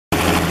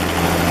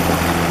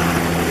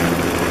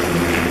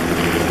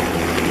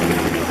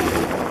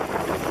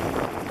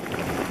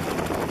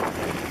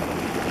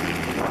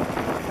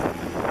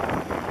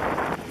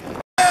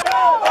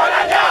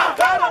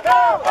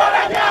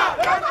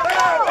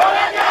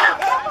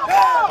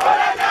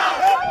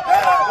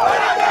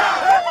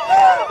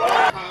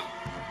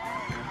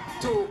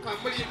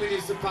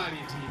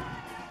municipality.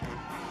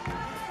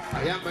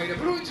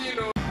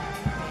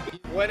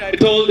 When I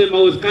told them I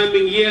was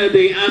coming here,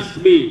 they asked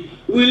me,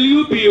 will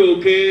you be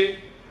okay?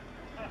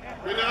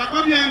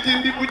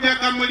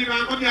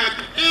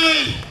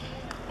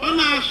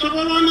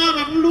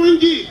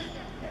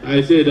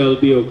 I said I'll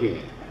be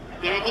okay.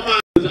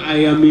 I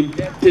am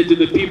indebted to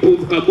the people of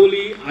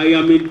Kamuli. I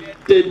am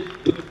indebted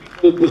to the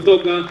people of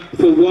Busoga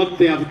for what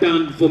they have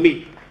done for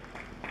me.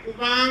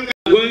 I'm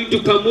going to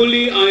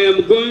Kamuli. I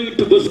am going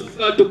to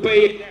Busoga to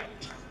pay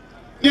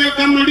a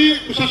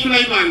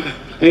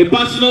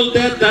personal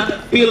debt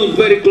that feels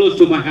very close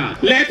to my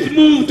heart. Let's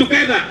move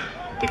together.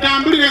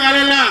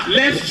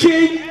 Let's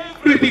change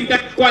everything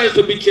that requires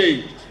to be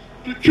changed.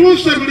 Let's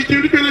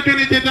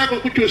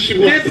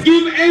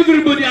give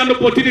everybody an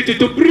opportunity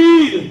to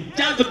breathe.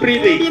 Just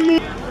breathing.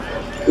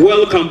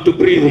 Welcome to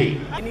breathing.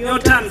 In your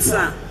term,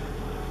 sir,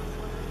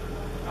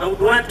 I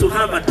would want to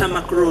have a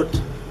tarmac road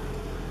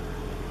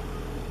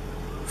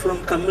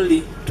from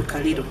Kamuli to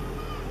Kalido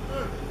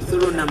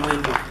through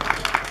Namwendo.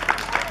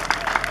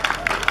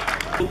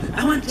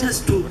 I want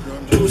just to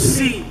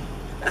see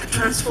a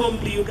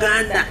transformed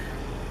Uganda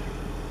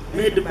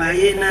made by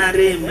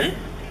NRM,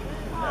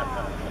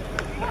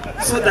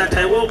 so that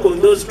I walk on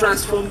those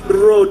transformed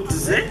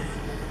roads.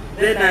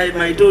 Then I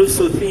might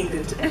also think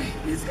that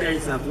these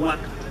guys have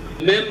worked.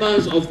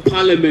 Members of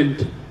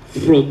Parliament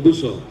from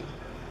Busoga,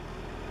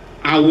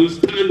 I will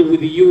stand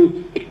with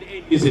you in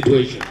any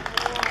situation.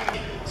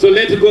 So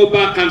let's go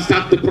back and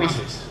start the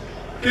process.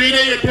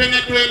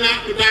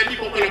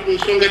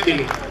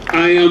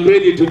 I am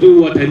ready to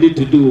do what I need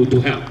to do to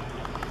help.